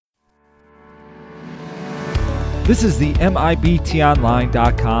This is the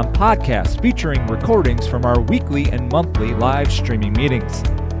MIBTOnline.com podcast featuring recordings from our weekly and monthly live streaming meetings.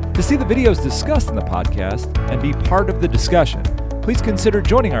 To see the videos discussed in the podcast and be part of the discussion, please consider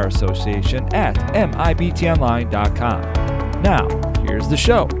joining our association at MIBTOnline.com. Now, here's the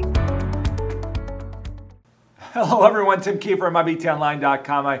show. Hello everyone, Tim Kiefer at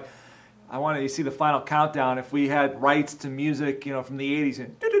MIBTOnline.com. I wanted to see the final countdown. If we had rights to music, from the 80s,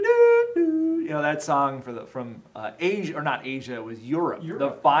 and that song from Asia, or not Asia, it was Europe.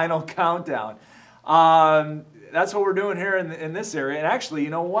 The final countdown. That's what we're doing here in this area. And actually, you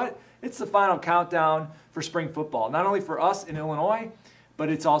know what? It's the final countdown for spring football. Not only for us in Illinois, but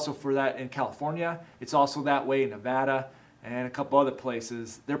it's also for that in California. It's also that way in Nevada and a couple other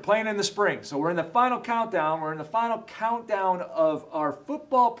places. They're playing in the spring. So we're in the final countdown. We're in the final countdown of our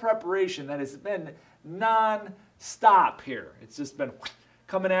football preparation that has been non-stop here. It's just been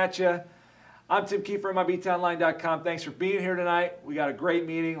coming at you. I'm Tim Kiefer at MyBTOnline.com. Thanks for being here tonight. We got a great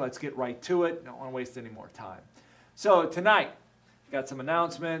meeting. Let's get right to it. Don't want to waste any more time. So tonight, got some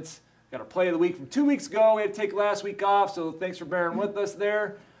announcements. Got our play of the week from 2 weeks ago. We had to take last week off, so thanks for bearing with us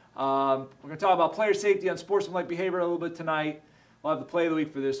there. We're going to talk about player safety on sportsmanlike behavior a little bit tonight. We'll have the play of the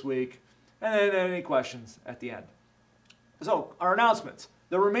week for this week. And then any questions at the end. So our announcements.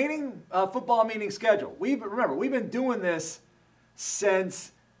 The remaining football meeting schedule. Remember, we've been doing this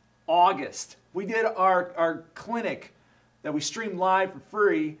since August. We did our clinic that we streamed live for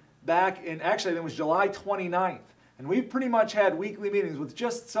free back in, actually, it was July 29th. And we've pretty much had weekly meetings with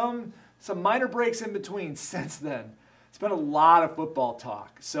just some minor breaks in between since then. It's been a lot of football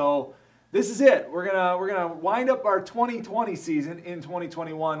talk. So this is it. We're gonna wind up our 2020 season in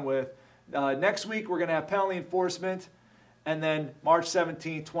 2021 with next week we're gonna have penalty enforcement, and then March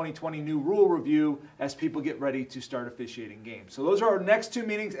 17th, 2020 new rule review as people get ready to start officiating games. So those are our next two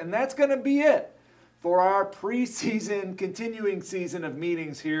meetings, and that's gonna be it for our preseason, continuing season of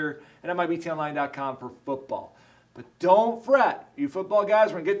meetings here at MIBTOnline.com for football. But don't fret, you football guys.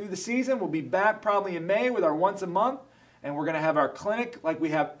 We're going to get through the season. We'll be back probably in May with our once a month, and we're going to have our clinic like we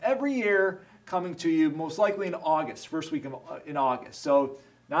have every year coming to you most likely in August, first week in August. So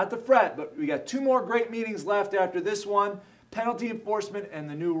not to fret, but we got two more great meetings left after this one, penalty enforcement and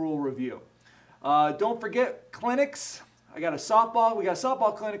the new rule review. Don't forget clinics. We got a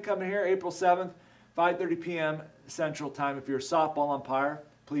softball clinic coming here April 7th, 5:30 p.m. Central Time. If you're a softball umpire,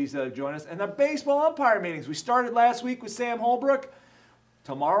 please join us. And the baseball umpire meetings. We started last week with Sam Holbrook.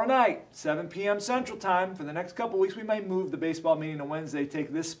 Tomorrow night, 7 p.m. Central Time. For the next couple weeks, we might move the baseball meeting to Wednesday,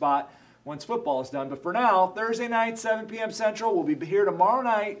 take this spot once football is done. But for now, Thursday night, 7 p.m. Central. We'll be here tomorrow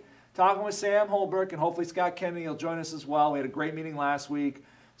night talking with Sam Holbrook, and hopefully Scott Kennedy will join us as well. We had a great meeting last week.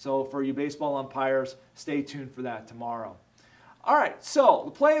 So for you baseball umpires, stay tuned for that tomorrow. All right, so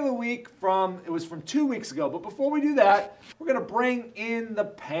the play of the week it was from 2 weeks ago. But before we do that, we're going to bring in the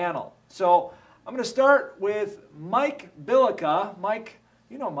panel. So I'm going to start with Mike Bilica. Mike,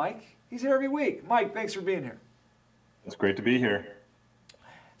 you know Mike. He's here every week. Mike, thanks for being here. It's great to be here.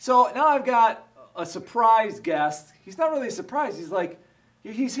 So now I've got a surprise guest. He's not really a surprise.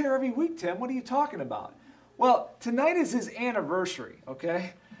 He's here every week, Tim. What are you talking about? Well, tonight is his anniversary,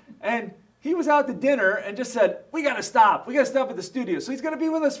 okay? And he was out to dinner and just said, we got to stop. We got to stop at the studio. So he's going to be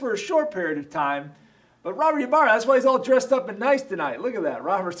with us for a short period of time. But Robert Ybarra, that's why he's all dressed up and nice tonight. Look at that.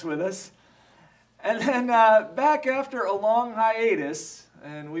 Robert's with us. And then back after a long hiatus,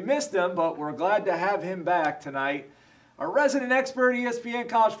 and we missed him, but we're glad to have him back tonight, our resident expert, ESPN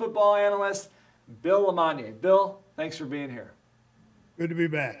college football analyst, Bill LeMonnier. Bill, thanks for being here. Good to be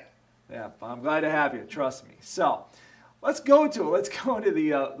back. Yeah, I'm glad to have you. Trust me. So let's go to it. Let's go into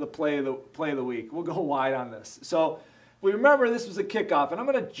the play of the week. We'll go wide on this. So we remember this was a kickoff, and I'm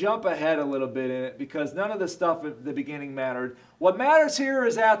going to jump ahead a little bit in it because none of the stuff at the beginning mattered. What matters here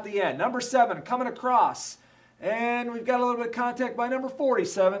is at the end. Number 7 coming across, and we've got a little bit of contact by number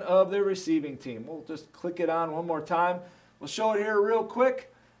 47 of the receiving team. We'll just click it on one more time. We'll show it here real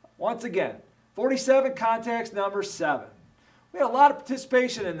quick. Once again, 47 contacts number 7. We had a lot of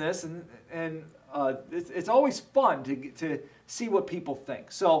participation in this, and it's always fun to see what people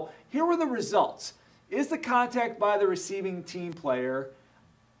think. So here were the results. Is the contact by the receiving team player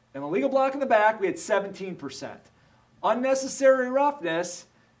an illegal block in the back? We had 17%. Unnecessary roughness,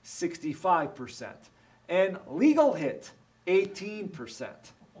 65%. And legal hit, 18%.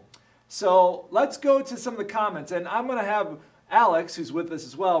 So let's go to some of the comments. And I'm going to have Alex, who's with us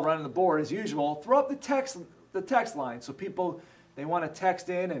as well, running the board as usual, throw up the text line so people, they want to text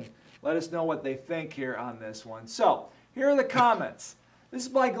in and let us know what they think here on this one. So here are the comments. This is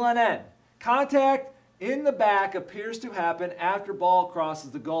by Glenn N. Contact in the back appears to happen after ball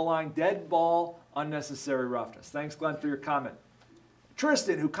crosses the goal line. Dead ball, unnecessary roughness. Thanks, Glenn, for your comment.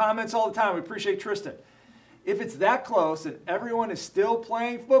 Tristan, who comments all the time, we appreciate Tristan. If it's that close and everyone is still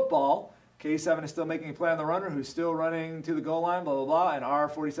playing football, K7 is still making a play on the runner who's still running to the goal line, blah, blah, blah, and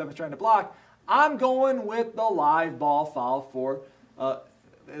R47 is trying to block, I'm going with the live ball foul for,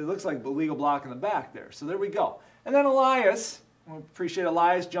 it looks like a legal block in the back there. So there we go. And then Elias, we appreciate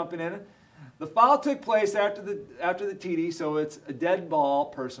Elias jumping in. The foul took place after the TD, so it's a dead ball,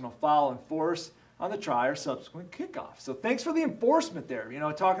 personal foul, and force on the try or subsequent kickoff. So thanks for the enforcement there.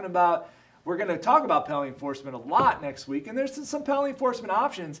 Talking about, we're going to talk about penalty enforcement a lot next week, and there's some penalty enforcement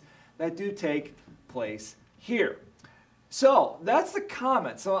options that do take place here. So that's the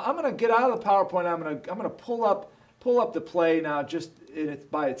comment. So I'm going to get out of the PowerPoint. I'm going to pull up the play now just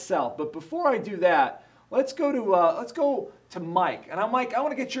by itself. But before I do that, let's go to Mike. And Mike, I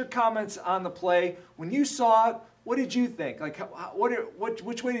want to get your comments on the play. When you saw it, what did you think? Like,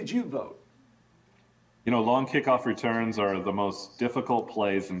 which way did you vote? Long kickoff returns are the most difficult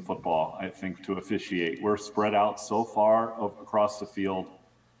plays in football, I think, to officiate. We're spread out so far across the field.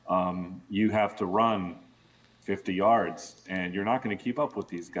 You have to run 50 yards, and you're not going to keep up with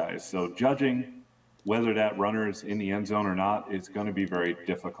these guys. So judging whether that runner is in the end zone or not is going to be very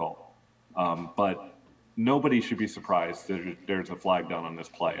difficult. But nobody should be surprised that there's a flag down on this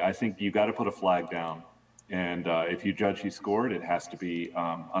play. I think you got to put a flag down. And if you judge he scored, it has to be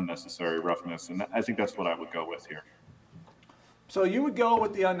unnecessary roughness. And I think that's what I would go with here. So you would go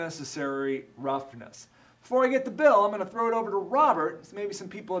with the unnecessary roughness. Before I get to Bill, I'm going to throw it over to Robert. So maybe some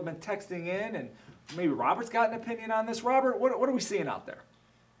people have been texting in, and maybe Robert's got an opinion on this. Robert, what are we seeing out there?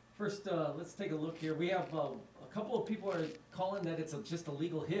 First, let's take a look here. We have a couple of people are calling that it's just a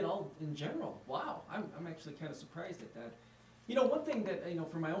legal hit all in general. Wow, I'm actually kind of surprised at that. One thing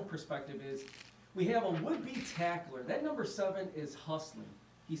that, from my own perspective is we have a would-be tackler. That number 7 is hustling.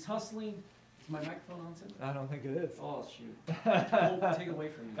 He's hustling. Is my microphone on, Tim? I don't think it is. Oh, shoot. Oh, take it away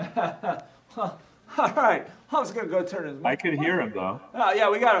from me. All right, I was going to go turn his mic. I could hear him, though. Yeah,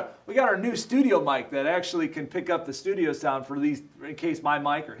 we got our new studio mic that actually can pick up the studio sound for these, in case my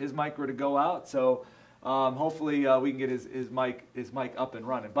mic or his mic were to go out. So hopefully we can get his mic up and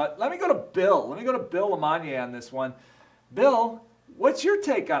running. But let me go to Bill. Let me go to Bill Lamagna on this one. Bill, what's your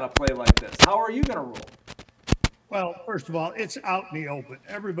take on a play like this? How are you going to rule? Well, first of all, it's out in the open.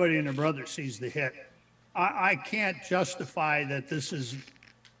 Everybody and their brother sees the hit. I can't justify that this is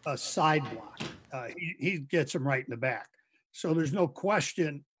a side block. He gets him right in the back. So there's no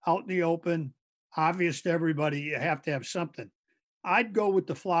question, out in the open, obvious to everybody, you have to have something. I'd go with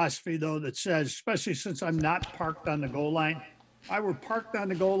the philosophy, though, that says, especially since I'm not parked on the goal line, if I were parked on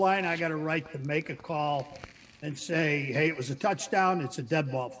the goal line, I got a right to make a call and say, hey, it was a touchdown, it's a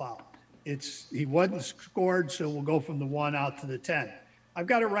dead ball foul. He wasn't scored, so we'll go from the 1 out to the 10. I've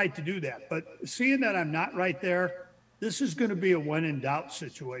got a right to do that. But seeing that I'm not right there, this is going to be a when in doubt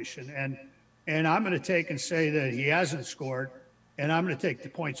situation. And I'm going to take and say that he hasn't scored, and I'm going to take the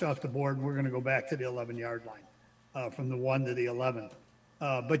points off the board, and we're going to go back to the 11-yard line from the 1 to the 11.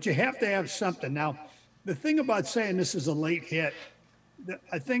 But you have to have something. Now, the thing about saying this is a late hit,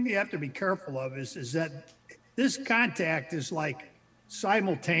 I think you have to be careful of is that this contact is like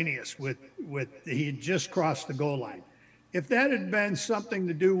simultaneous with he had just crossed the goal line. If that had been something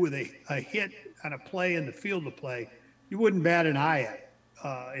to do with a hit on a play in the field of play, you wouldn't bat an eye at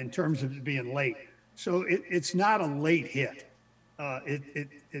it in terms of it being late. So it's not a late hit.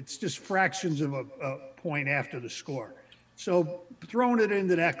 It's just fractions of a point after the score. So throwing it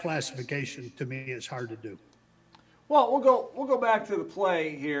into that classification to me is hard to do. Well, we'll go back to the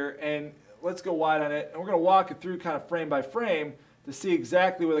play here, and let's go wide on it. And we're going to walk it through kind of frame by frame to see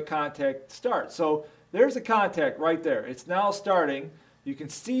exactly where the contact starts. So there's the contact right there. It's now starting. You can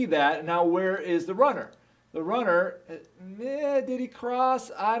see that. And now where is the runner? The runner, did he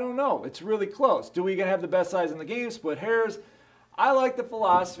cross? I don't know. It's really close. Do we have the best size in the game? Split hairs. I like the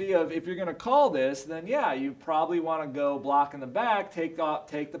philosophy of if you're going to call this, then yeah, you probably want to go block in the back, take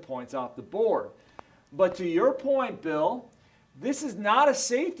the points off the board. But to your point, Bill, this is not a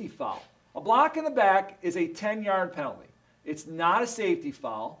safety foul. A block in the back is a 10-yard penalty. It's not a safety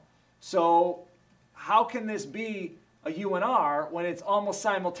foul. So how can this be a UNR when it's almost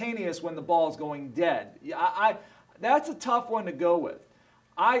simultaneous when the ball is going dead? That's a tough one to go with.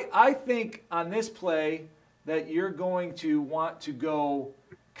 I think on this play that you're going to want to go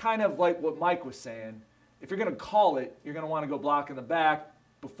kind of like what Mike was saying. If you're going to call it, you're going to want to go block in the back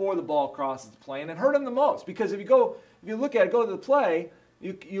before the ball crosses the plane and hurt him the most. Because if you go to the play,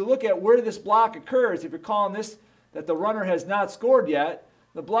 you look at where this block occurs. If you're calling this that the runner has not scored yet,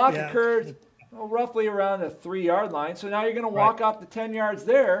 the block occurs roughly around the 3-yard line. So now you're going to walk off the 10 yards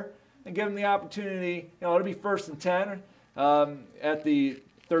there and give them the opportunity. It'll be 1st and 10 at the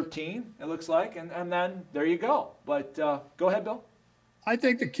 13, it looks like, and then there you go. But go ahead, Bill. I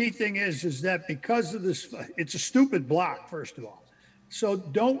think the key thing is that because of this, it's a stupid block, first of all. So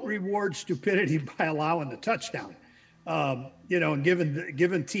don't reward stupidity by allowing the touchdown. And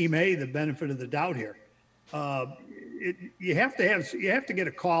giving Team A the benefit of the doubt here. You have to get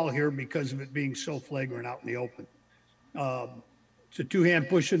a call here because of it being so flagrant out in the open. It's a 2-hand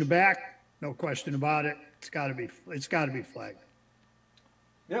push in the back, no question about it. It's got to be flagged.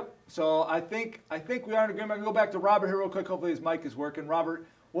 Yep. So I think we are in agreement. I'm gonna go back to Robert here real quick. Hopefully his mic is working. Robert,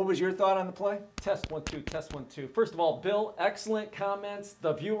 what was your thought on the play? Test 1 2. Test 1 2. First of all, Bill, excellent comments.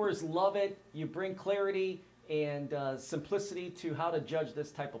 The viewers love it. You bring clarity and simplicity to how to judge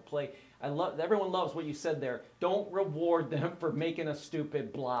this type of play. Everyone loves what you said there. Don't reward them for making a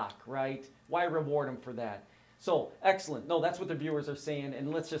stupid block, right? Why reward them for that? So excellent. No, that's what the viewers are saying,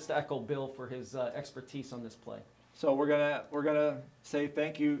 and let's just echo Bill for his expertise on this play. So we're gonna say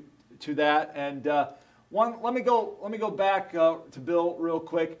thank you to that. And let me go back to Bill real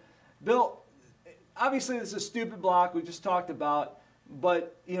quick. Bill, obviously this is a stupid block we just talked about,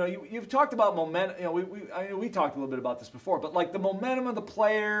 but you've talked about momentum. We talked a little bit about this before, but like the momentum of the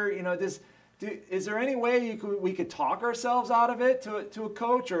player, is there any way we could talk ourselves out of it to a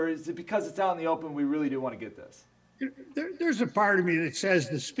coach, or is it because it's out in the open we really do want to get this? There's a part of me that says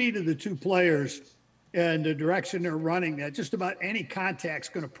the speed of the two players and the direction they're running, that just about any contact's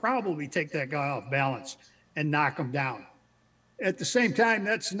going to probably take that guy off balance and knock him down. At the same time,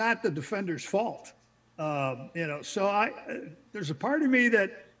 that's not the defender's fault. So there's a part of me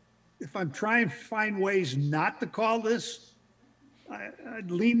that if I'm trying to find ways not to call this,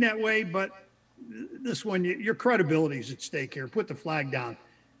 I'd lean that way. But this one, your credibility is at stake here. Put the flag down.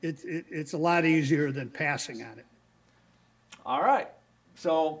 It's a lot easier than passing on it. All right.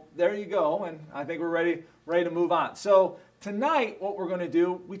 So there you go, and I think we're ready to move on. So tonight, what we're going to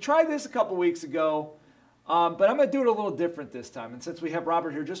do, we tried this a couple weeks ago, but I'm going to do it a little different this time. And since we have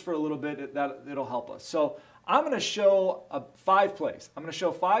Robert here just for a little bit, it'll help us. So I'm going to show 5 plays. I'm going to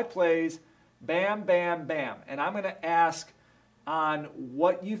show 5 plays, bam, bam, bam, and I'm going to ask on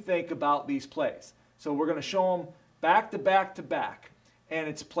what you think about these plays. So we're going to show them back to back to back, and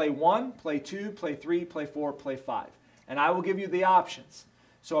it's play 1, play 2, play 3, play 4, play 5. And I will give you the options.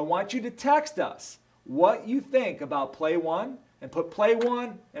 So I want you to text us what you think about play 1 and put play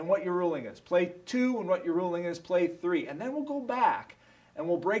 1 and what your ruling is. Play 2 and what your ruling is. Play 3. And then we'll go back and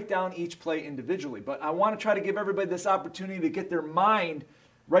we'll break down each play individually. But I want to try to give everybody this opportunity to get their mind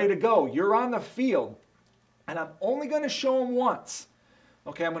ready to go. You're on the field, and I'm only going to show them once.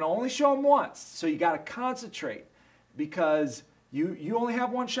 Okay, I'm going to only show them once. So you got to concentrate because you only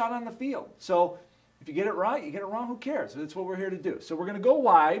have one shot on the field. So if you get it right, you get it wrong, who cares? That's what we're here to do. So we're going to go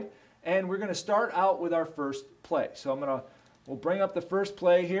wide, and we're going to start out with our first play. So we'll bring up the first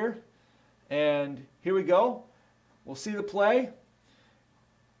play here, and here we go. We'll see the play.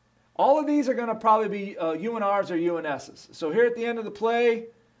 All of these are going to probably be UNRs or UNSs. So here at the end of the play,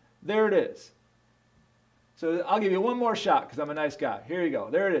 there it is. So I'll give you one more shot because I'm a nice guy. Here you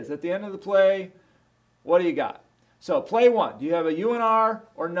go. There it is. At the end of the play, what do you got? So play 1. Do you have a UNR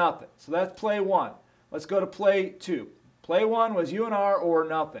or nothing? So that's play 1. Let's go to play 2. Play 1 was UNR or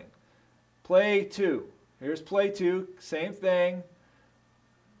nothing. Play 2. Here's play 2. Same thing.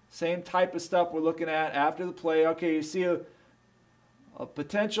 Same type of stuff we're looking at after the play. Okay, you see a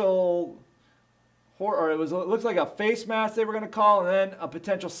potential, or it looks like a face mask they were going to call, and then a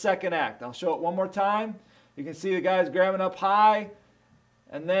potential second act. I'll show it one more time. You can see the guys grabbing up high,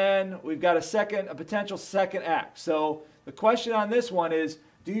 and then we've got a potential second act. So the question on this one is,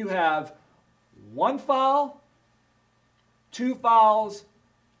 do you have 1 foul, 2 fouls,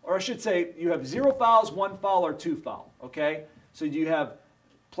 or I should say you have 0 fouls, 1 foul, or 2 foul, okay? So do you have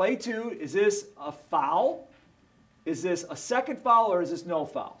play 2, is this a foul? Is this a second foul, or is this no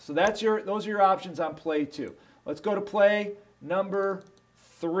foul? So those are your options on play 2. Let's go to play number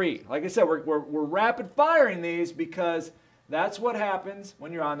 3. Like I said, we're rapid firing these because that's what happens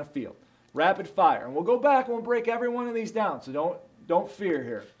when you're on the field. Rapid fire. And we'll go back and we'll break every one of these down, so don't fear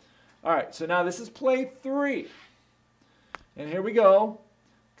here. All right, so now this is play 3. And here we go.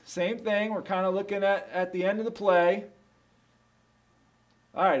 Same thing. We're kind of looking at the end of the play.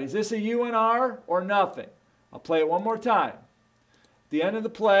 All right, is this a UNR or nothing? I'll play it one more time. At the end of the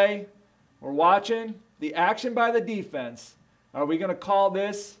play, we're watching the action by the defense. Are we going to call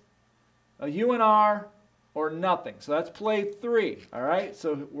this a UNR or nothing? So that's play 3, all right?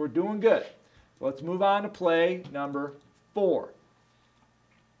 So we're doing good. Let's move on to play number 4.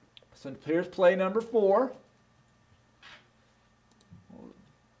 So here's play number 4.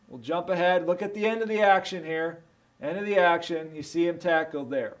 We'll jump ahead. Look at the end of the action here. End of the action. You see him tackled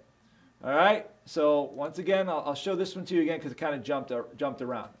there. All right. So once again, I'll show this one to you again because it kind of jumped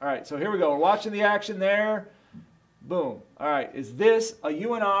around. All right. So here we go. We're watching the action there. Boom. All right. Is this a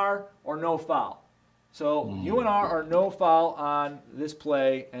UNR or no foul? So UNR or no foul on this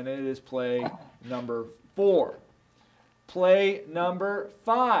play, and it is play number 4. Play number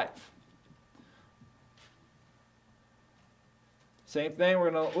 5. Same thing.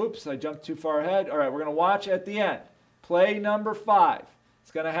 We're going to, oops, I jumped too far ahead. All right, we're going to watch at the end. Play number 5.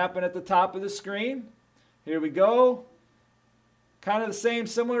 It's going to happen at the top of the screen. Here we go. Kind of the same,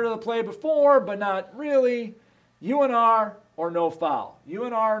 similar to the play before, but not really. UNR or no foul.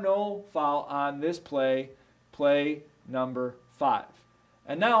 UNR, no foul on this play, play number 5.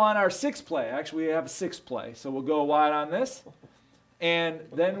 And now on our 6th play, actually we have a 6th play, so we'll go wide on this, and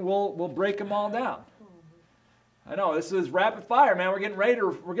then we'll break them all down. I know, this is rapid fire, man. We're getting ready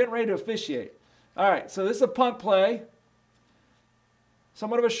to officiate. All right, so this is a punt play.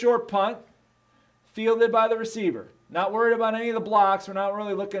 Somewhat of a short punt, fielded by the receiver. Not worried about any of the blocks. We're not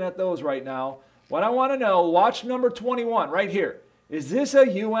really looking at those right now. What I want to know, watch number 21 right here. Is this a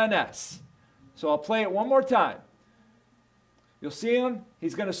UNS? So I'll play it one more time. You'll see him.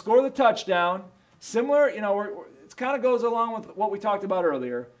 He's going to score the touchdown. Similar, it kind of goes along with what we talked about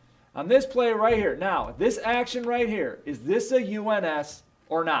earlier. On this play right here, now, this action right here, is this a UNS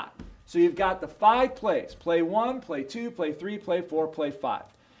or not? So you've got the 5 plays. Play 1, play 2, play 3, play 4, play 5.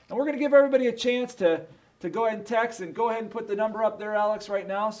 And we're going to give everybody a chance to go ahead and text, and go ahead and put the number up there, Alex, right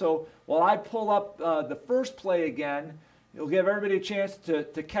now. So while I pull up the first play again, it'll give everybody a chance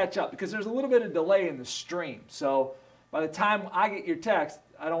to catch up, because there's a little bit of delay in the stream. So by the time I get your text,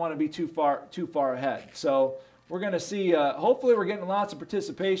 I don't want to be too far ahead. So we're going to see, hopefully we're getting lots of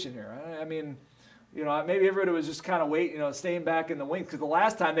participation here. I mean, maybe everybody was just kind of waiting, staying back in the wings, because the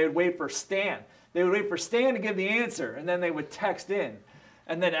last time they would wait for Stan. They would wait for Stan to give the answer, and then they would text in.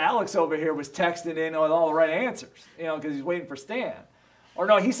 And then Alex over here was texting in with all the right answers, because he's waiting for Stan. Or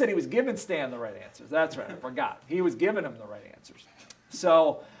no, he said he was giving Stan the right answers. That's right, I forgot. He was giving him the right answers.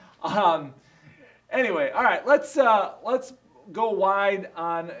 So, anyway, all right, let's go wide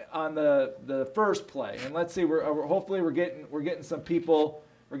on the first play, and let's see. Hopefully we're getting some people.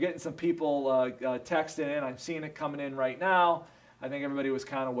 We're getting some people texting in. I'm seeing it coming in right now. I think everybody was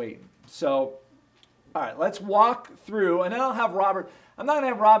kind of waiting. So, all right, let's walk through, and then I'll have Robert. I'm not going to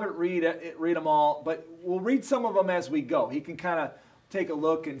have Robert read them all, but we'll read some of them as we go. He can kind of take a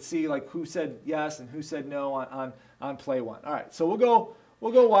look and see like who said yes and who said no on play 1. All right, so we'll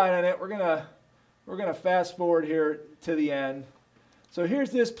go wide on it. We're gonna fast forward here to the end. So here's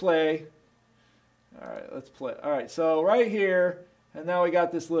this play. All right, let's play. All right, so right here, and now we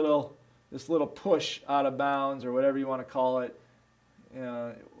got this little push out of bounds, or whatever you want to call it.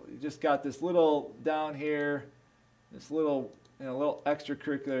 You just got this little down here, this little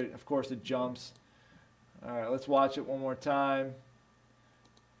extracurricular. Of course, it jumps. All right, let's watch it one more time.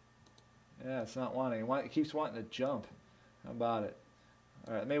 Yeah, it's not wanting. It keeps wanting to jump. How about it?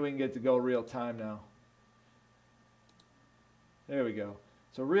 All right, maybe we can get to go real time now. There we go.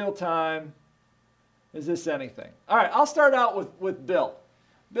 So real time. Is this anything? All right, I'll start out with Bill.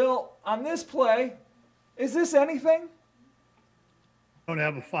 Bill, on this play, is this anything? Don't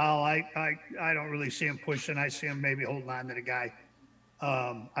have a foul. I don't really see him pushing. I see him maybe holding on to the guy.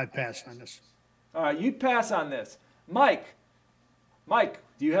 I passed on this. All right, you'd pass on this. Mike,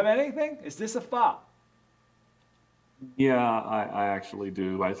 do you have anything? Is this a foul? Yeah, I actually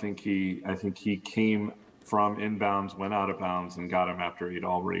do. I think he came from inbounds, went out of bounds, and got him after he'd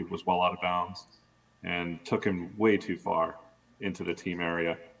already was well out of bounds, and took him way too far into the team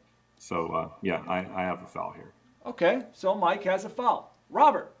area. So yeah, I have a foul here. Okay, so Mike has a foul.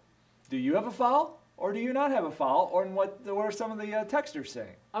 Robert, do you have a foul, or do you not have a foul, or what are some of the texters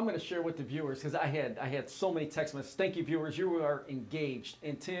saying? I'm going to share with the viewers, because I had so many text messages. Thank you, viewers. You are engaged.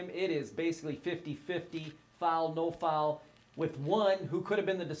 And Tim, it is basically 50-50, foul, no foul, with one who could have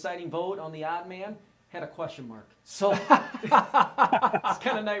been the deciding vote on the odd man, had a question mark. So it's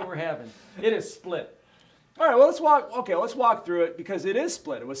kind of night we're having. It is split. All right, well, let's walk through it, because it is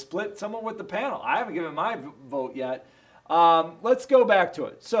split. It was split somewhat with the panel. I haven't given my vote yet. Let's go back to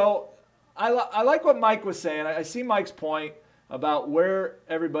it. So I like what Mike was saying. I see Mike's point about where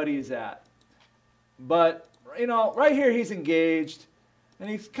everybody is at. But, right here he's engaged. And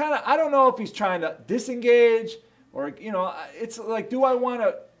he's kind of, I don't know if he's trying to disengage or, it's like, do I want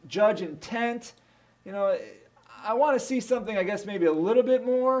to judge intent? I want to see something, I guess, maybe a little bit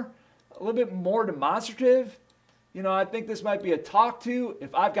more demonstrative. I think this might be a talk to.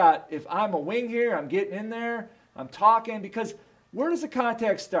 If I'm a wing here, I'm getting in there, I'm talking, because where does the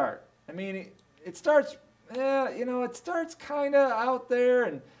contact start? I mean, it starts, it starts kind of out there,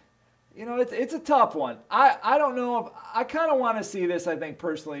 and, it's a tough one. I don't know if, I kind of want to see this, I think,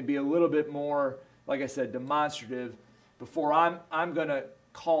 personally, be a little bit more, like I said, demonstrative before I'm going to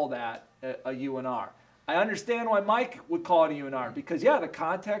call that a UNR. I understand why Mike would call it a UNR, because, the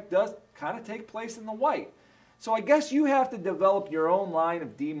contact does kind of take place in the white. So I guess you have to develop your own line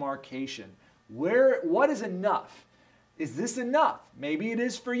of demarcation. What is enough? Is this enough? Maybe it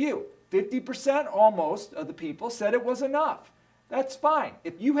is for you. 50% almost of the people said it was enough. That's fine.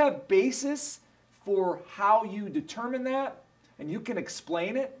 If you have basis for how you determine that and you can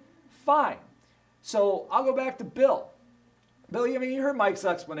explain it, fine. So I'll go back to Bill. Bill, you heard Mike's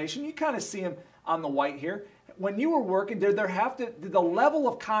explanation. You kind of see him on the white here. When you were working, did the level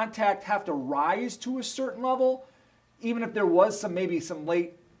of contact have to rise to a certain level, even if there was maybe some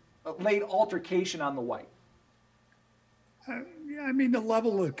late altercation on the white? The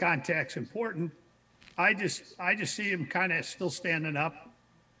level of contact's important. I just see him kind of still standing up.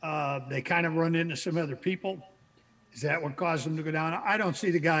 They kind of run into some other people. Is that what caused him to go down? I don't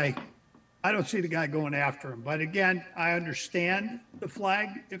see the guy going after him. But again, I understand the flag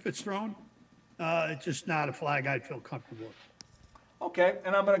if it's thrown. It's just not a flag I'd feel comfortable with. Okay,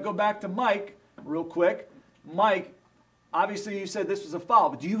 and I'm going to go back to Mike real quick. Mike, obviously you said this was a foul,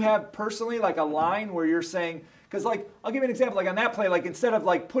 but do you have personally like a line where you're saying, because like, I'll give you an example, like on that play, like instead of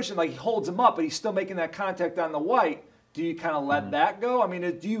like pushing, like he holds him up, but he's still making that contact on the white, do you kind of let that go?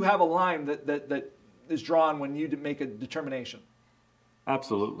 Do you have a line that is drawn when you make a determination?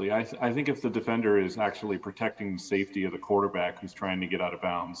 Absolutely. I think if the defender is actually protecting the safety of the quarterback who's trying to get out of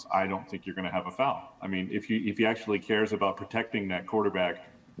bounds, I don't think you're going to have a foul. If he actually cares about protecting that quarterback,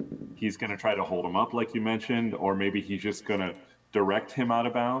 he's going to try to hold him up, like you mentioned, or maybe he's just going to direct him out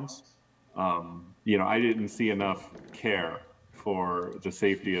of bounds. I didn't see enough care for the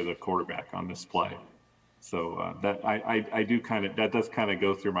safety of the quarterback on this play. So that does kind of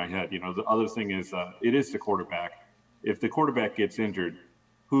go through my head. The other thing is it is the quarterback. If the quarterback gets injured,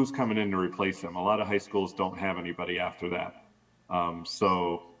 who's coming in to replace him? A lot of high schools don't have anybody after that.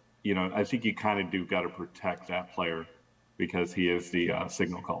 I think you kind of do got to protect that player because he is the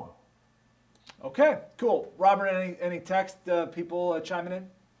signal caller. Okay, cool. Robert, any text people chiming in?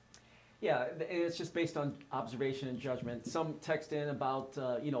 Yeah, it's just based on observation and judgment. Some text in about,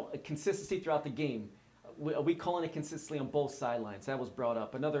 a consistency throughout the game. Are we calling it consistently on both sidelines? That was brought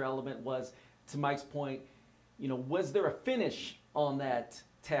up. Another element was, to Mike's point, was there a finish on that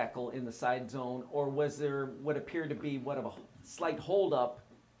tackle in the side zone, or was there what appeared to be a slight holdup,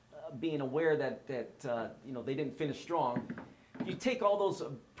 being aware that they didn't finish strong? You take all those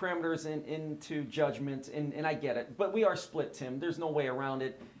parameters into judgment, and I get it. But we are split, Tim. There's no way around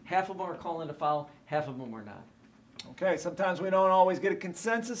it. Half of them are calling a foul, half of them are not. Okay, sometimes we don't always get a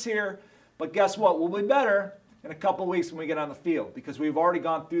consensus here, but guess what? We'll be better in a couple of weeks when we get on the field, because we've already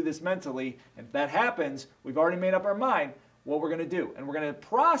gone through this mentally, and if that happens, we've already made up our mind what we're going to do, and we're going to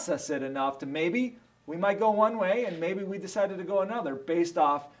process it enough to maybe we might go one way, and maybe we decided to go another based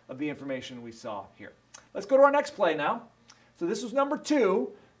off of the information we saw here. Let's go to our next play now. So this was number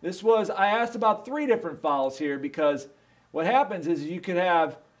 2. I asked about 3 different fouls here, because what happens is you could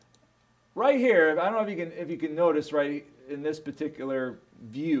have right here, I don't know if you can notice right in this particular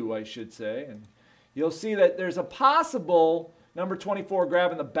view, I should say, and you'll see that there's a possible number 24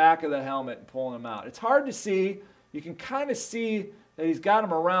 grabbing the back of the helmet and pulling him out. It's hard to see. You can kind of see that he's got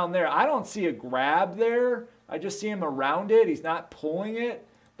him around there. I don't see a grab there. I just see him around it. He's not pulling it.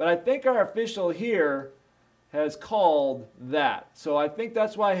 But I think our official here has called that. So I think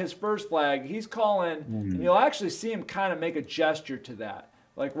that's why his first flag, he's calling, and you'll actually see him kind of make a gesture to that.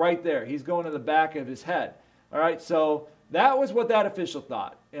 Like right there. He's going to the back of his head. All right, so that was what that official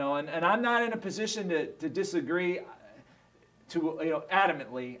thought, and I'm not in a position to disagree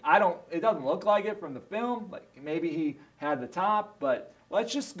adamantly. It doesn't look like it from the film. Like maybe he had the top, but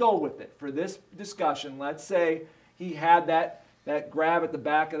let's just go with it for this discussion. Let's say he had that grab at the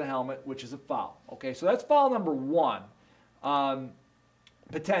back of the helmet, which is a foul. Okay, so that's foul number 1,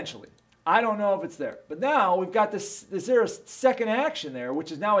 potentially. I don't know if it's there. But now we've got this, is there a second action there,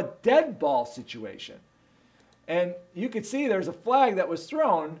 which is now a dead ball situation. And you could see there's a flag that was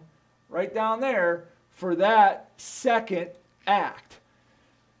thrown right down there for that second act.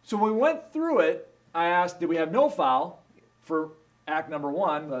 So when we went through it, I asked, did we have no foul for act number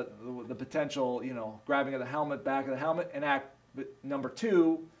 1, the potential, grabbing of the helmet, back of the helmet, and act number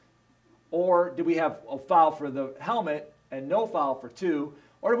 2, or did we have a foul for the helmet and no foul for 2,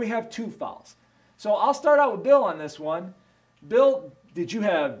 or do we have 2 fouls? So I'll start out with Bill on this one. Bill, did you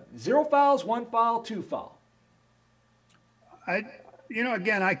have 0 fouls, 1 foul, 2 foul?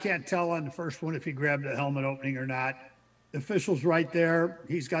 Again, I can't tell on the first one if he grabbed the helmet opening or not. The official's right there.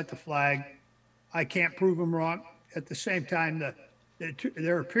 He's got the flag. I can't prove him wrong. At the same time,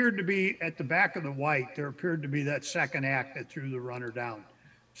 there appeared to be, at the back of the white, there appeared to be that second act that threw the runner down.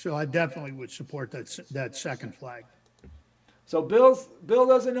 So I definitely would support that second flag. So Bill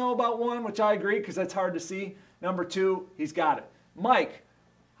doesn't know about 1, which I agree because that's hard to see. Number 2, he's got it. Mike,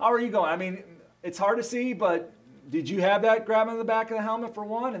 how are you going? I mean, it's hard to see, but did you have that grab on the back of the helmet for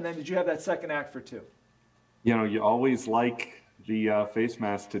 1, and then did you have that second act for 2? You always like the face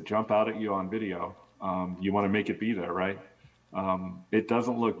mask to jump out at you on video. You want to make it be there, right? It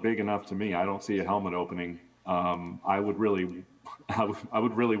doesn't look big enough to me. I don't see a helmet opening. I would really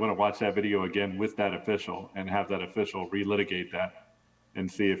want to watch that video again with that official and have that official relitigate that and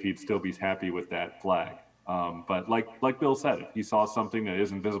see if he'd still be happy with that flag. But like Bill said, if he saw something that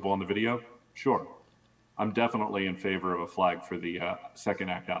isn't visible in the video, sure. I'm definitely in favor of a flag for the second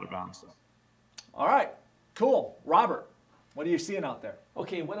act out of bounds. All right, cool. Robert, what are you seeing out there?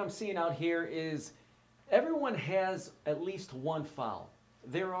 Okay, what I'm seeing out here is everyone has at least 1 foul.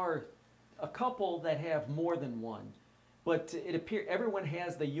 There are a couple that have more than 1, but it appears everyone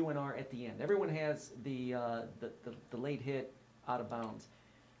has the UNR at the end. Everyone has the late hit out of bounds.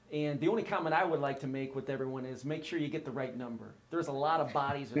 And the only comment I would like to make with everyone is make sure you get the right number. There's a lot of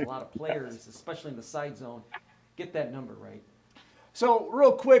bodies, there's a lot of players, especially in the side zone. Get that number right. So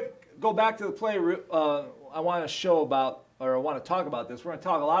real quick, go back to the play. I want to talk about this. We're going to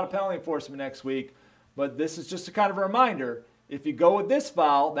talk a lot of penalty enforcement next week, but this is just a kind of a reminder. If you go with this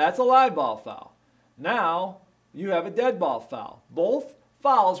foul, that's a live ball foul. Now you have a dead ball foul. Both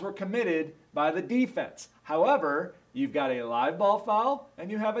fouls were committed by the defense. However, you've got a live ball foul and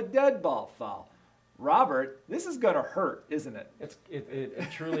you have a dead ball foul. Robert, this is going to hurt, isn't it?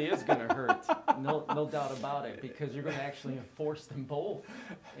 It truly is going to hurt. No doubt about it, because you're going to actually enforce them both.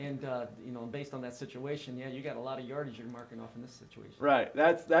 And, based on that situation, yeah, you got a lot of yardage you're marking off in this situation. Right.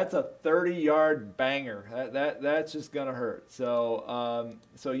 That's a 30-yard banger. That's just going to hurt. So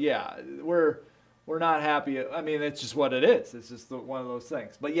yeah, we're not happy. I mean, it's just what it is. It's just one of those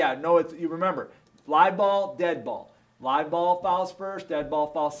things. But yeah, you remember, live ball, dead ball. Live ball fouls first, dead ball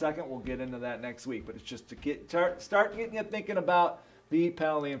fouls second. We'll get into that next week. But it's just to start getting you thinking about the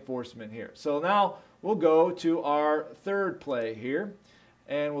penalty enforcement here. So now we'll go to our third play here,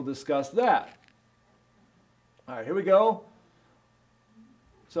 and we'll discuss that. All right, here we go.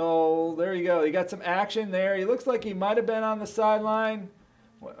 So there you go. You got some action there. He looks like he might have been on the sideline.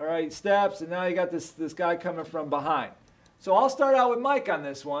 All right, steps, and now you got this guy coming from behind. So I'll start out with Mike on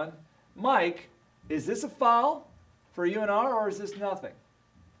this one. Mike, is this a foul for UNR, or is this nothing?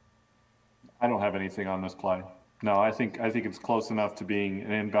 I don't have anything on this play. No, I think it's close enough to being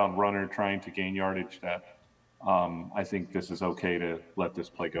an inbound runner trying to gain yardage that I think this is okay to let this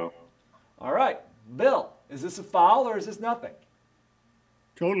play go. All right. Bill, is this a foul or is this nothing?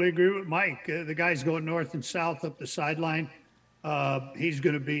 Totally agree with Mike. The guy's going north and south up the sideline. He's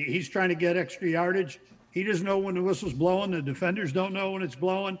trying to get extra yardage. He doesn't know when the whistle's blowing. The defenders don't know when it's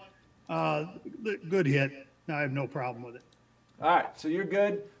blowing. Good hit. I have no problem with it. All right, so you're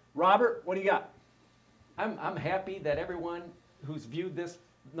good. Robert, what do you got? I'm happy that everyone who's viewed this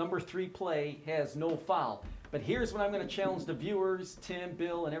number 3 play has no foul. But here's what I'm going to challenge the viewers, Tim,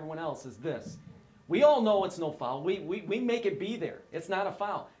 Bill, and everyone else is this. We all know it's no foul. We make it be there. It's not a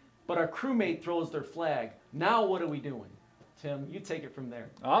foul. But our crewmate throws their flag. Now what are we doing? Tim, you take it from there.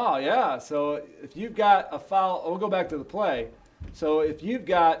 Oh, yeah. So if you've got a foul, we'll go back to the play. So if you're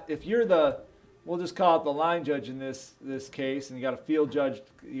the, we'll just call it the line judge in this case, and you got a field judge,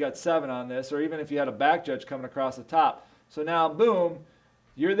 you got 7 on this, or even if you had a back judge coming across the top. So now, boom,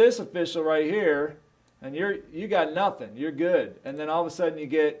 you're this official right here, and you got nothing. You're good. And then all of a sudden you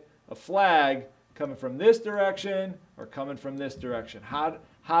get a flag coming from this direction or coming from this direction.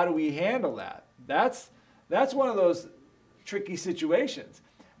 How do we handle that? That's one of those tricky situations.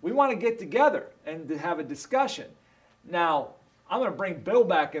 We want to get together and to have a discussion. Now, I'm going to bring Bill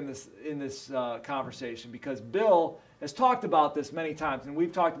back in this conversation because Bill has talked about this many times, and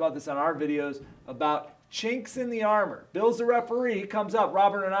we've talked about this on our videos about chinks in the armor. Bill's the referee. He comes up.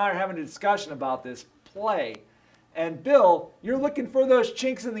 Robert and I are having a discussion about this play. And Bill, you're looking for those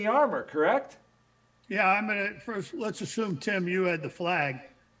chinks in the armor, correct? Yeah, I'm going to first, let's assume, Tim, you had the flag.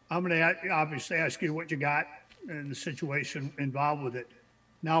 I'm going to obviously ask you what you got and the situation involved with it.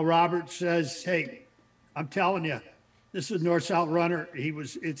 Now, Robert says, hey, I'm telling you, this is north-south runner.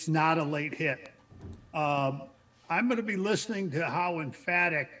 It's not a late hit. I'm going to be listening to how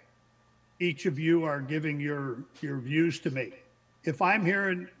emphatic each of you are giving your views to me. If I'm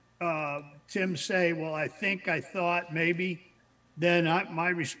hearing Tim say, well, I think, I thought, maybe, then my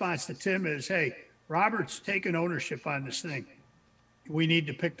response to Tim is, hey, Robert's taking ownership on this thing. We need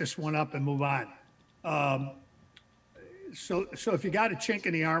to pick this one up and move on. So if you got a chink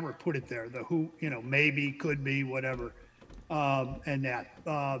in the armor, put it there. The who, maybe, could be, whatever. And that.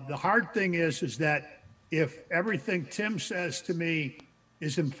 The hard thing is that if everything Tim says to me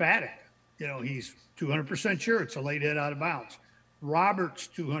is emphatic, he's 200% sure it's a late hit out of bounds. Robert's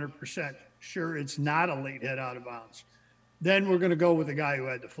 200% sure it's not a late hit out of bounds. Then we're going to go with the guy who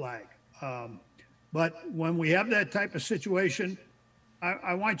had the flag. But when we have that type of situation,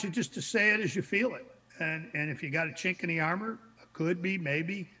 I want you just to say it as you feel it. And if you got a chink in the armor, could be,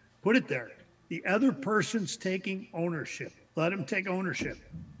 maybe, put it there. The other person's taking ownership. Let him take ownership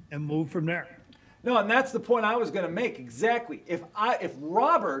and move from there. No, and that's the point I was going to make. Exactly. If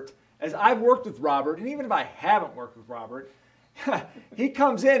Robert, as I've worked with Robert, and even if I haven't worked with Robert, he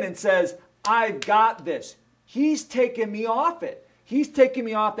comes in and says, I've got this. He's taking me off it. He's taking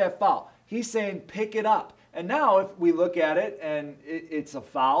me off that foul. He's saying, pick it up. And now if we look at it and it's a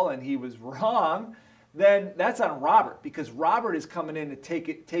foul and he was wrong, then that's on Robert, because Robert is coming in to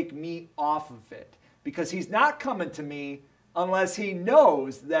take me off of it, because he's not coming to me unless he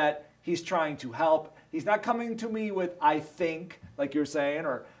knows that he's trying to help. He's not coming to me with, I think, like you're saying,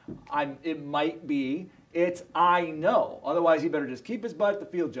 or it might be. It's, I know. Otherwise, he better just keep his butt at the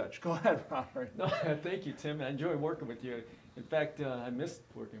field judge. Go ahead, Robert. No, thank you, Tim. I enjoy working with you. In fact, I missed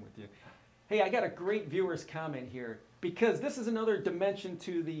working with you. Hey, I got a great viewer's comment here, because this is another dimension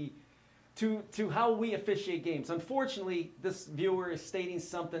to how we officiate games. Unfortunately, this viewer is stating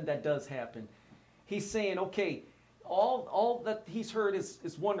something that does happen. He's saying, okay, all that he's heard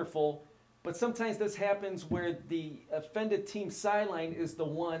is wonderful, but sometimes this happens where the offended team sideline is the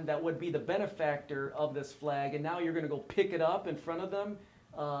one that would be the benefactor of this flag, and now you're going to go pick it up in front of them,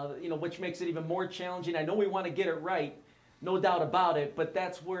 which makes it even more challenging. I know we want to get it right, no doubt about it, but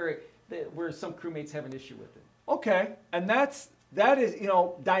that's where some crewmates have an issue with it. Okay, and that is,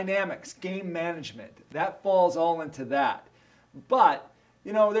 dynamics, game management. That falls all into that. But,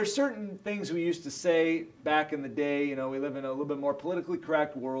 there's certain things we used to say back in the day. We live in a little bit more politically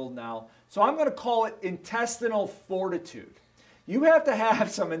correct world now. So I'm going to call it intestinal fortitude. You have to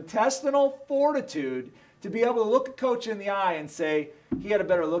have some intestinal fortitude to be able to look a coach in the eye and say, he had a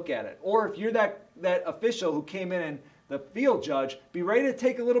better look at it. Or if you're that official who came in and the field judge, be ready to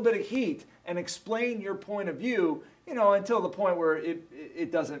take a little bit of heat and explain your point of view, until the point where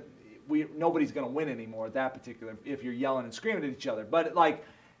it doesn't, nobody's going to win anymore at that particular, if you're yelling and screaming at each other. But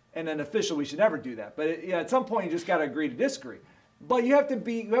and an official, we should never do that. But at some point, you just got to agree to disagree. But you have to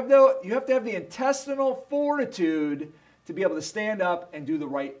have the intestinal fortitude to be able to stand up and do the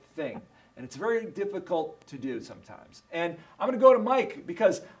right thing. And it's very difficult to do sometimes. And I'm going to go to Mike,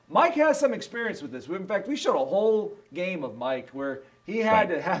 because Mike has some experience with this. In fact, we showed a whole game of Mike where he had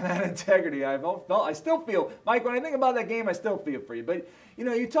to have that integrity. I still feel, Mike, when I think about that game, I still feel for you. But,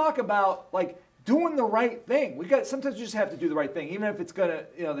 you talk about, doing the right thing. Sometimes we just have to do the right thing, even if it's going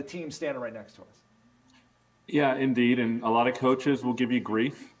to, the team standing right next to us. Yeah, indeed. And a lot of coaches will give you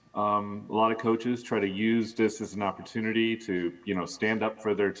grief. A lot of coaches try to use this as an opportunity to, stand up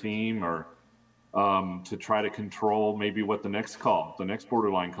for their team, or to try to control maybe what the next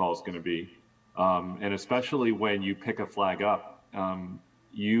borderline call is going to be. And especially when you pick a flag up,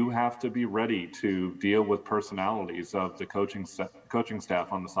 you have to be ready to deal with personalities of the coaching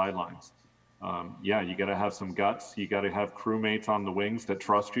staff on the sidelines. You got to have some guts. You got to have crewmates on the wings that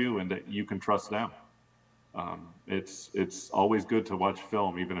trust you and that you can trust them. It's always good to watch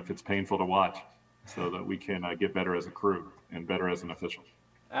film, even if it's painful to watch, so that we can get better as a crew and better as an official.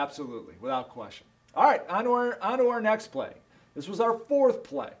 Absolutely, without question. All right, on to our next play. This was our fourth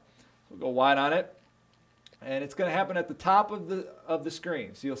play. We'll go wide on it, and it's going to happen at the top of the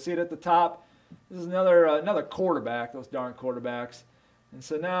screen. So you'll see it at the top. This is another quarterback. Those darn quarterbacks. And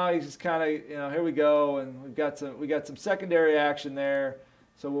so now he's just kind of, here we go, and we got some secondary action there.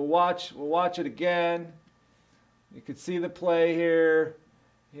 So we'll watch it again. You can see the play here,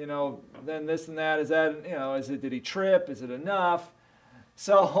 then this and that. Did he trip? Is it enough?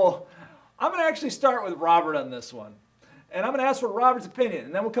 So I'm going to actually start with Robert on this one. And I'm going to ask for Robert's opinion,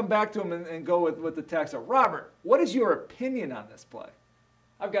 and then we'll come back to him and go with the text. So Robert, what is your opinion on this play?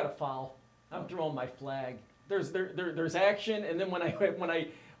 I've got a foul. I'm throwing my flag. There's action, and then when I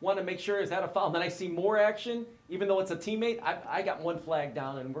want to make sure is that a foul, and then I see more action, even though it's a teammate, I got one flag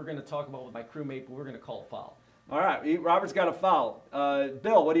down, and we're going to talk about with my crewmate, but we're going to call a foul. All right, Robert's got a foul.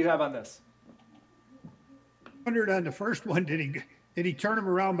 Bill, what do you have on this? Wondered on the first one, did did he turn him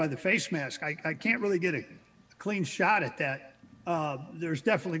around by the face mask? I can't really get a clean shot at that. There's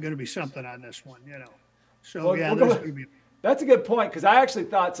definitely going to be something on this one, you know. So, Well, yeah, we'll there's go- going to be. That's a good point because I actually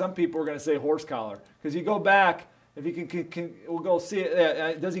thought some people were going to say horse collar because you go back. If you can we'll go see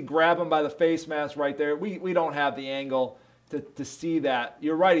it. Does he grab him by the face mask right there? We don't have the angle to see that.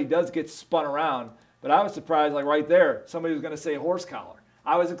 You're right. He does get spun around, but I was surprised. Like right there, somebody was going to say horse collar.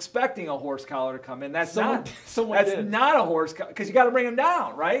 I was expecting a horse collar to come in. That's Someone that's did. not a horse collar because you got to bring him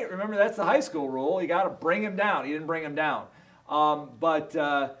down, right? Remember that's the high school rule. You got to bring him down. He didn't bring him down, but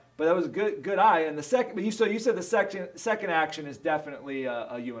that was a good eye. And the second, but you said the second action is definitely a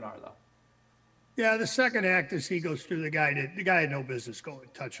UNR though. Yeah, the second act is he goes through the guy had no business going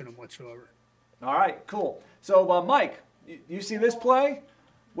touching him whatsoever. All right, cool. So Mike, you see this play?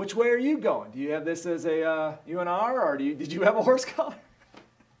 Which way are you going? Do you have this as a UNR or did you have a horse collar?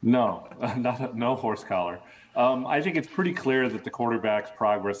 No, no horse collar. I think it's pretty clear that the quarterback's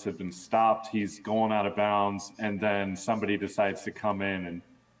progress had been stopped. He's going out of bounds, and then somebody decides to come in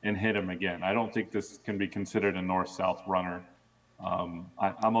and hit him again. I don't think this can be considered a north-south runner.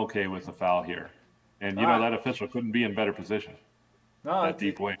 I'm okay with the foul here. And, you know, that official couldn't be in better position. No, That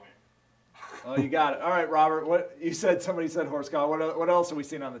deep weight. Oh, you got it. All right, Robert. What you said? Somebody said horse collar. What else have we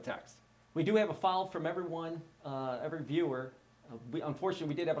seen on the text? We do have a foul from everyone, every viewer. Unfortunately,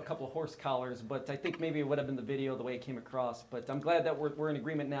 we did have a couple of horse collars, but I think maybe it would have been the video the way it came across. But I'm glad that we're in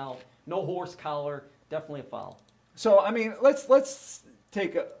agreement now. No horse collar, definitely a foul. So I mean, let's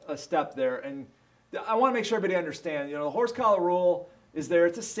take a step there, and I want to make sure everybody understands. You know, the horse collar rule is there.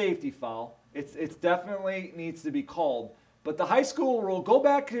 It's a safety foul. It's definitely needs to be called. But the high school rule, go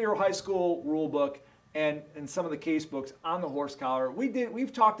back to your high school rule book and some of the case books on the horse collar.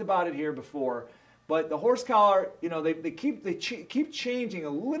 We've talked about it here before, but the horse collar, you know, they keep changing a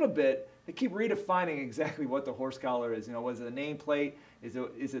little bit. They keep redefining exactly what the horse collar is. You know, was it a nameplate? Is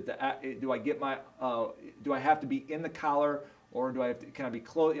it do I get my do I have to be in the collar or can I be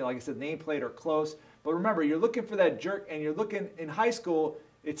close? You know, like I said, nameplate or close. But remember, you're looking for that jerk, and you're looking in high school.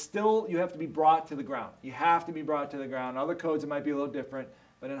 It's still, you have to be brought to the ground. You have to be brought to the ground. Other codes, it might be a little different.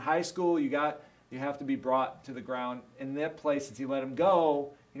 But in high school, you have to be brought to the ground. In that place, since he let him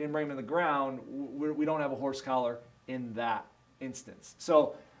go, he didn't bring him to the ground, we don't have a horse collar in that instance.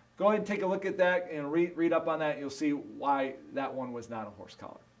 So go ahead and take a look at that and read up on that. And you'll see why that one was not a horse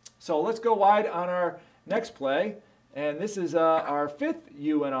collar. So let's go wide on our next play. And this is our fifth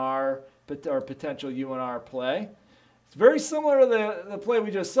UNR, or potential UNR play. It's very similar to the play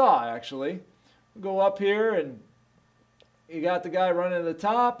we just saw, actually. We'll go up here, and you got the guy running to the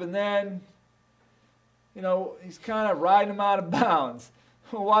top, and then, you know, he's kind of riding him out of bounds.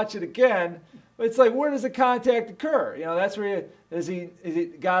 We'll watch it again. But it's like, where does the contact occur? You know, that's where is he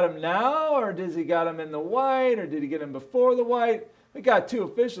got him now, or does he got him in the white, or did he get him before the white? We got two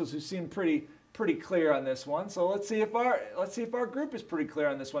officials who seem pretty clear on this one. So let's see if our group is pretty clear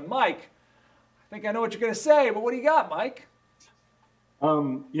on this one. Mike, I think I know what you're going to say, but what do you got, Mike?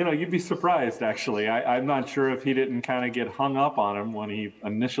 You know, you'd be surprised, actually. I'm not sure if he didn't kind of get hung up on him when he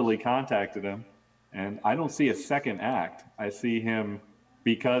initially contacted him. And I don't see a second act. I see him,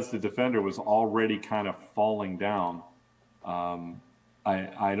 because the defender was already kind of falling down.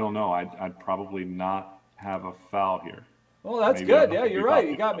 I don't know. I'd probably not have a foul here. Well, that's Maybe good. I'm Yeah, not you're too right.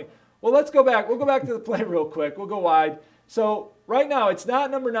 You got me. Well, let's go back. We'll go back to the play real quick. We'll go wide. So right now it's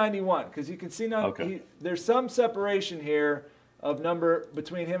not number 91 because you can see there's some separation here of number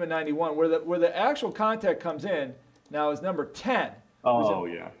between him and 91 where the actual contact comes in now is number 10.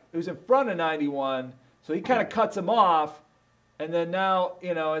 Who's in front of 91. So he kind of cuts him off, and then now,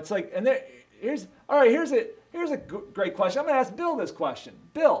 you know, it's like, and there here's a great question. I'm going to ask Bill this question.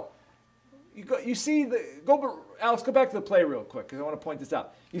 Bill, Alex, go back to the play real quick because I want to point this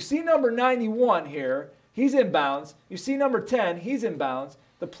out. You see number 91 here. He's in bounds. You see number 10. He's in bounds.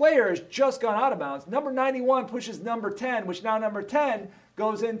 The player has just gone out of bounds. Number 91 pushes number 10, which now number 10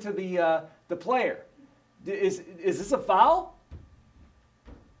 goes into the player. Is this a foul?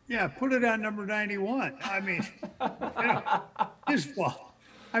 Yeah, put it on number 91. I mean, his fault.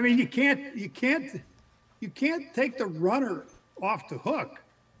 I mean, you can't take the runner off the hook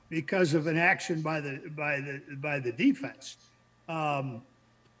because of an action by the defense. And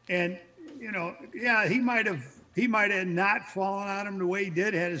you know, yeah, he might have not fallen on him the way he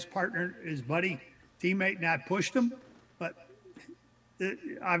did had his partner, his buddy, teammate not pushed him. But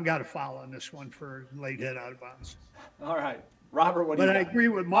I've got a foul on this one for late hit out of bounds. All right, Robert, what do you But I got? agree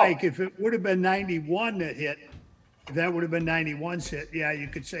with Mike. If it would have been 91 that hit, if that would have been 91's hit, yeah, you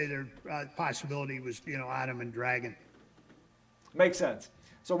could say their possibility was, you know, on him and dragging. Makes sense.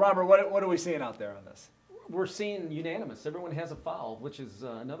 So, Robert, what are we seeing out there on this? we're seeing unanimous. Everyone has a foul, which is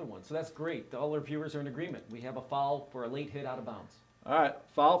another one. So that's great. All our viewers are in agreement. We have a foul for a late hit out of bounds. All right,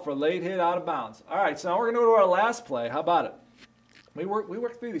 foul for late hit out of bounds. All right, so now we're going to go to our last play. How about it? We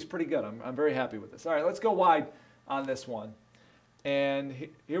worked through these pretty good. I'm very happy with this. All right, let's go wide on this one. And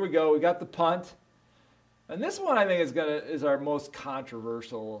here we go. We got the punt. And this one I think is our most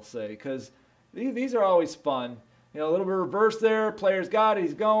controversial, we'll say, because these are always fun. You know, a little bit of reverse there. Player's got it.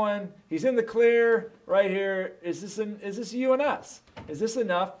 He's going. He's in the clear right here. Is this UNS? Is this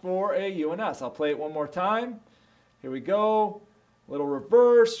enough for a UNS? I'll play it one more time. Here we go. Little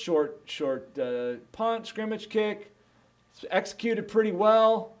reverse, short punt, scrimmage kick. It's executed pretty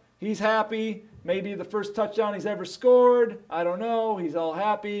well. He's happy. Maybe the first touchdown he's ever scored. I don't know. He's all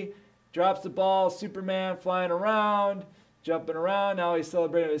happy. Drops the ball. Superman flying around, jumping around. Now he's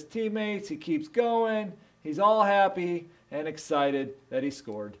celebrating with his teammates. He keeps going. He's all happy and excited that he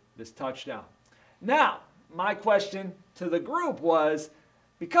scored this touchdown. Now, my question to the group was,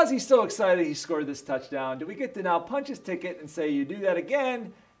 because he's so excited he scored this touchdown, do we get to now punch his ticket and say, you do that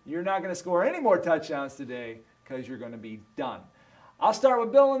again, you're not going to score any more touchdowns today because you're going to be done? I'll start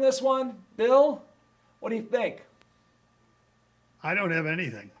with Bill on this one. Bill, what do you think? I don't have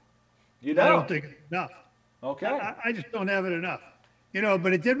anything. You don't? I don't think it's enough. Okay. I just don't have it enough. You know,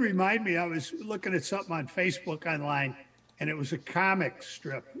 but it did remind me, I was looking at something on Facebook online, and it was a comic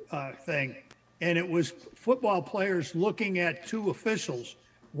strip thing. And it was football players looking at two officials.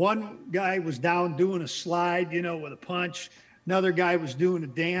 One guy was down doing a slide, you know, with a punch. Another guy was doing a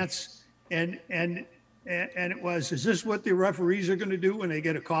dance. And it was, is this what the referees are going to do when they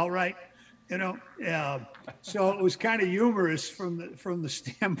get a call right? You know, so it was kind of humorous from the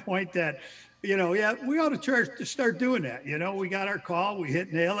standpoint that, you know, yeah, we ought to start doing that. You know, we got our call, we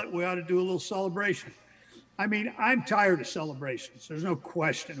nail it. We ought to do a little celebration. I mean, I'm tired of celebrations. There's no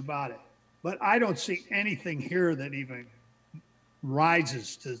question about it. But I don't see anything here that even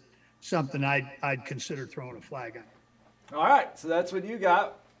rises to something I'd consider throwing a flag on. All right, so that's what you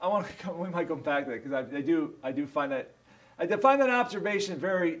got. We might come back to that because I do find that. I find that observation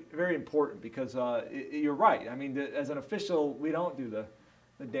very, very important because you're right. I mean, as an official, we don't do the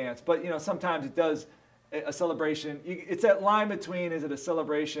dance, but you know sometimes it does a celebration. It's that line between is it a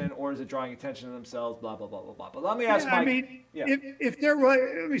celebration or is it drawing attention to themselves? Blah blah blah blah blah. But let me ask Mike. I mean, if there was,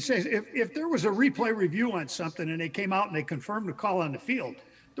 let me say, if there was a replay review on something and they came out and they confirmed the call on the field,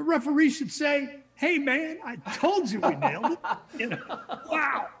 the referee should say, "Hey man, I told you we nailed it." You know,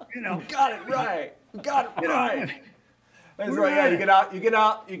 wow, you know, got it right. Got it right. Know, That's right. Yeah, you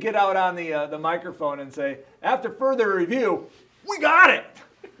get out on the microphone and say, after further review, we got it.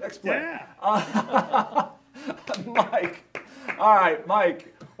 Next play. Yeah. Mike. All right,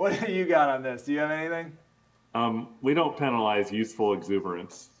 Mike, what do you got on this? Do you have anything? We don't penalize youthful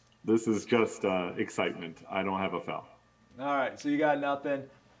exuberance. This is just excitement. I don't have a foul. All right, so you got nothing.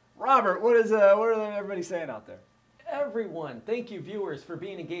 Robert, what is everybody saying out there? Everyone, thank you, viewers, for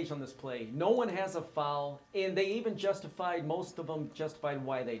being engaged on this play. No one has a foul, and they even most of them justified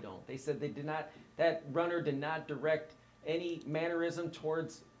why they don't. They said that runner did not direct any mannerism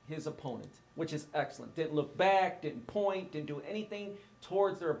towards his opponent, which is excellent. Didn't look back, didn't point, didn't do anything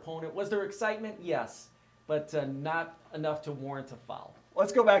towards their opponent. Was there excitement? Yes, but not enough to warrant a foul.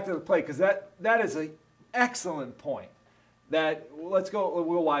 Let's go back to the play because that is an excellent point. We'll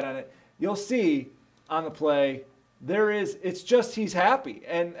go wide on it. You'll see on the play, it's just he's happy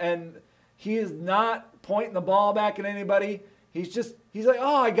and he is not pointing the ball back at anybody. He's like,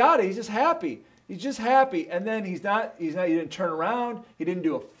 oh, I got it. He's just happy. He's just happy. And then he didn't turn around. He didn't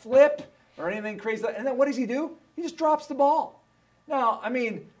do a flip or anything crazy. And then what does he do? He just drops the ball. Now, I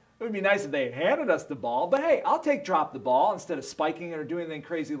mean, it would be nice if they handed us the ball, but hey, I'll take drop the ball instead of spiking it or doing anything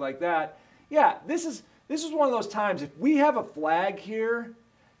crazy like that. Yeah, this is one of those times. If we have a flag here,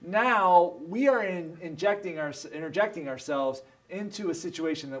 now we are interjecting ourselves into a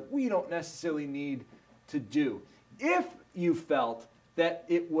situation that we don't necessarily need to do. If you felt that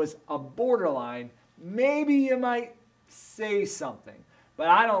it was a borderline, maybe you might say something. But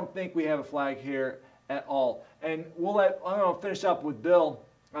I don't think we have a flag here at all. And I'm going to finish up with Bill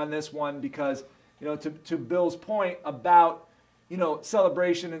on this one because, you know, to Bill's point about, you know,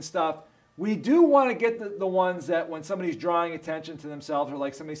 celebration and stuff, we do want to get the ones that when somebody's drawing attention to themselves, or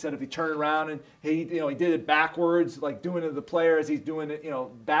like somebody said, if he turned around and he did it backwards, like doing it to the player as he's doing it, you know,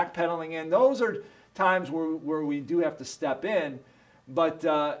 backpedaling in. Those are times where we do have to step in. But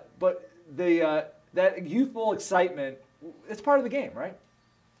that youthful excitement, it's part of the game, right?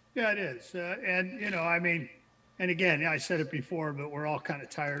 Yeah, it is. And, you know, I mean, and again, I said it before, but we're all kind of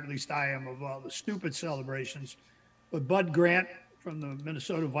tired, at least I am, of all the stupid celebrations. But Bud Grant from the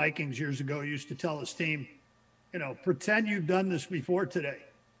Minnesota Vikings years ago used to tell his team, pretend you've done this before today.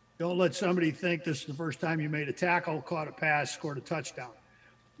 Don't let somebody think this is the first time you made a tackle, caught a pass, scored a touchdown.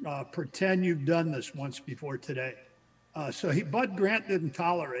 Pretend you've done this once before today. So Bud Grant didn't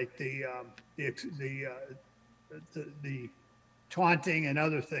tolerate the taunting and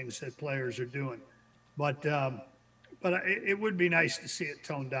other things that players are doing, but it would be nice to see it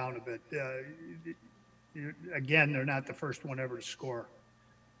toned down a bit. Again, they're not the first one ever to score.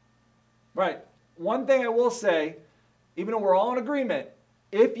 Right. One thing I will say, even though we're all in agreement,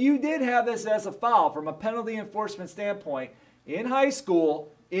 if you did have this as a foul from a penalty enforcement standpoint in high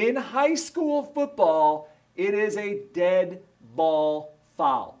school football, it is a dead ball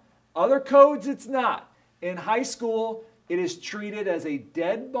foul. Other codes, it's not. In high school, it is treated as a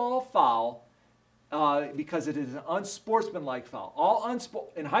dead ball foul because it is an unsportsmanlike foul.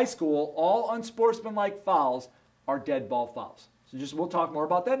 In high school, all unsportsmanlike fouls are dead ball fouls. So we'll talk more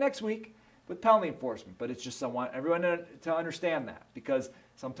about that next week with penalty enforcement. But it's just I want everyone to understand that because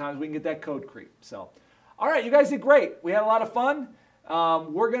sometimes we can get that code creep. So, all right, you guys did great. We had a lot of fun.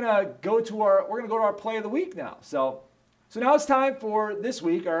 We're gonna go to our play of the week now. So now it's time for this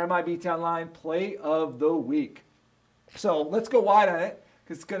week, our MIB Town Line play of the week. So let's go wide on it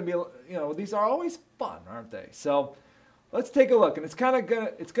because it's gonna be, these are always fun, aren't they? So let's take a look, and it's gonna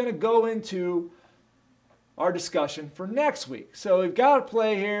go into our discussion for next week. So we've got a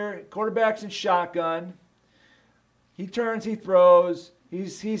play here. Quarterback's in shotgun. He turns, he throws.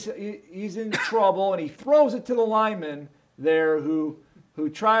 He's in trouble, and he throws it to the lineman there who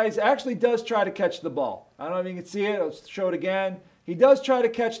does try to catch the ball. I don't know if you can see it. I'll show it again. He does try to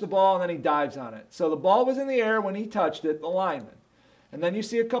catch the ball, and then he dives on it. So the ball was in the air when he touched it, the lineman. And then you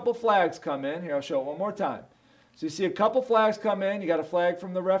see a couple flags come in. Here, I'll show it one more time. So you see a couple flags come in. You got a flag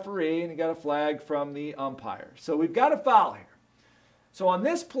from the referee, and you got a flag from the umpire. So we've got a foul here. So on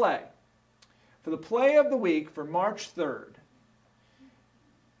this play, for the play of the week for March 3rd,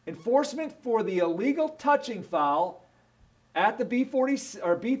 enforcement for the illegal touching foul at the B40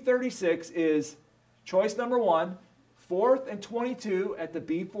 or B36 is choice number 1, 4th and 22 at the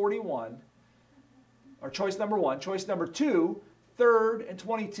B41, or choice number 1. Choice number 2, 3rd and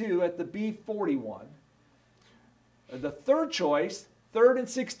 22 at the B41. The third choice, 3rd and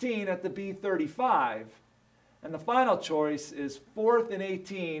 16 at the B35. And the final choice is 4th and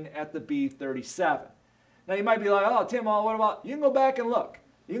 18 at the B37. Now you might be like, oh, Tim, what about, you can go back and look.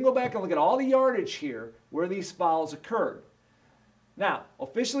 You can go back and look at all the yardage here where these fouls occurred. Now,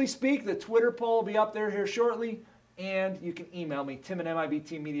 officially speak, the Twitter poll will be up there here shortly, and you can email me,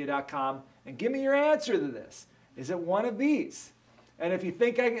 tim@mibtmedia.com, and give me your answer to this. Is it one of these? And if you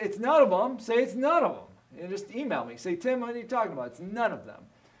think it's none of them, say it's none of them. And just email me. Say, Tim, what are you talking about? It's none of them.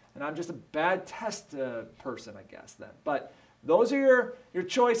 And I'm just a bad test person, I guess, then. But those are your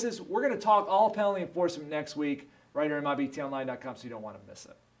choices. We're going to talk all penalty enforcement next week right here at mybtonline.com, so you don't want to miss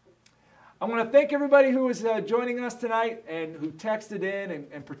it. I want to thank everybody who was joining us tonight and who texted in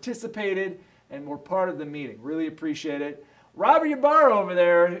and participated and were part of the meeting. Really appreciate it. Robert Ybarra over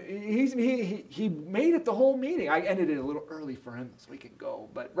there, he made it the whole meeting. I ended it a little early for him so we can go.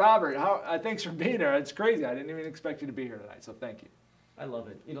 But Robert, thanks for being there. It's crazy. I didn't even expect you to be here tonight, so thank you. I love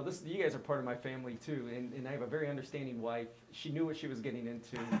it. You guys are part of my family too, and I have a very understanding wife. She knew what she was getting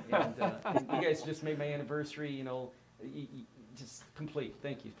into, and you guys just made my anniversary, just complete.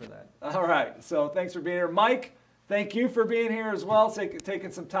 Thank you for that. All right. So thanks for being here. Mike, thank you for being here as well,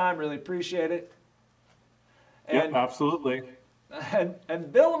 taking some time. Really appreciate it. Yep, absolutely.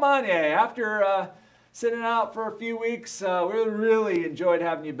 And Bill Lamagna, after sitting out for a few weeks, we really enjoyed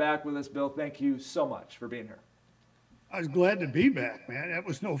having you back with us, Bill. Thank you so much for being here. I was glad to be back, man. That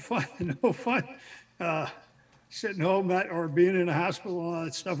was no fun. Sitting home or being in a hospital and all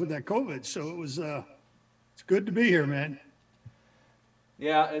that stuff with that COVID. So it was, it's good to be here, man.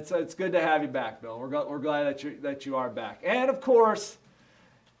 Yeah, it's good to have you back, Bill. We're glad that you are back. And of course,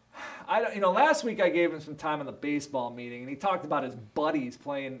 last week I gave him some time on the baseball meeting, and he talked about his buddies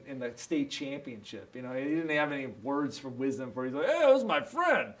playing in the state championship. He didn't have any words for wisdom for. He's like, "Hey, that was my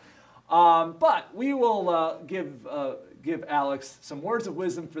friend." But we will give Alex some words of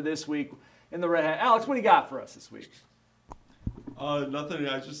wisdom for this week in the Red Hat. Alex, what do you got for us this week? Nothing.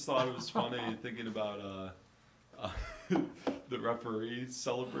 I just thought it was funny thinking about the referee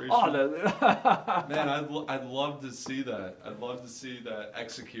celebration. Oh, Man, I'd love to see that. I'd love to see that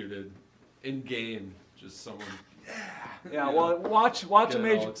executed in game. Just someone. Yeah. Well, watch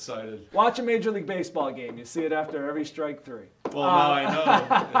a Major League Baseball game. You see it after every strike three. Well, now I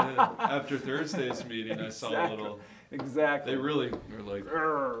know. After Thursday's meeting, I saw a little Exactly. They really are like,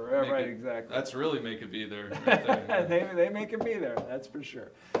 Right, exactly. That's really make it be there. Right there. they make him be there, that's for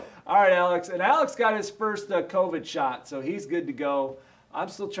sure. All right, Alex. And Alex got his first COVID shot, so he's good to go. I'm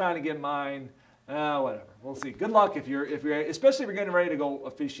still trying to get mine. Whatever. We'll see. Good luck if you're especially if you're getting ready to go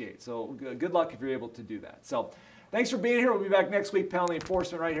officiate. So good luck if you're able to do that. So thanks for being here. We'll be back next week. Penalty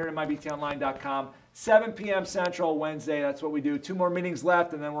enforcement right here at MyBTOnline.com. 7 p.m. Central Wednesday. That's what we do. 2 more meetings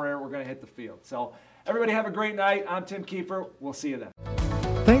left, and then we're going to hit the field. So everybody have a great night. I'm Tim Kiefer. We'll see you then.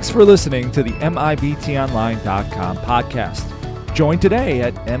 Thanks for listening to the MyBTOnline.com podcast. Join today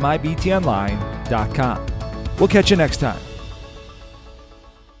at MyBTOnline.com. We'll catch you next time.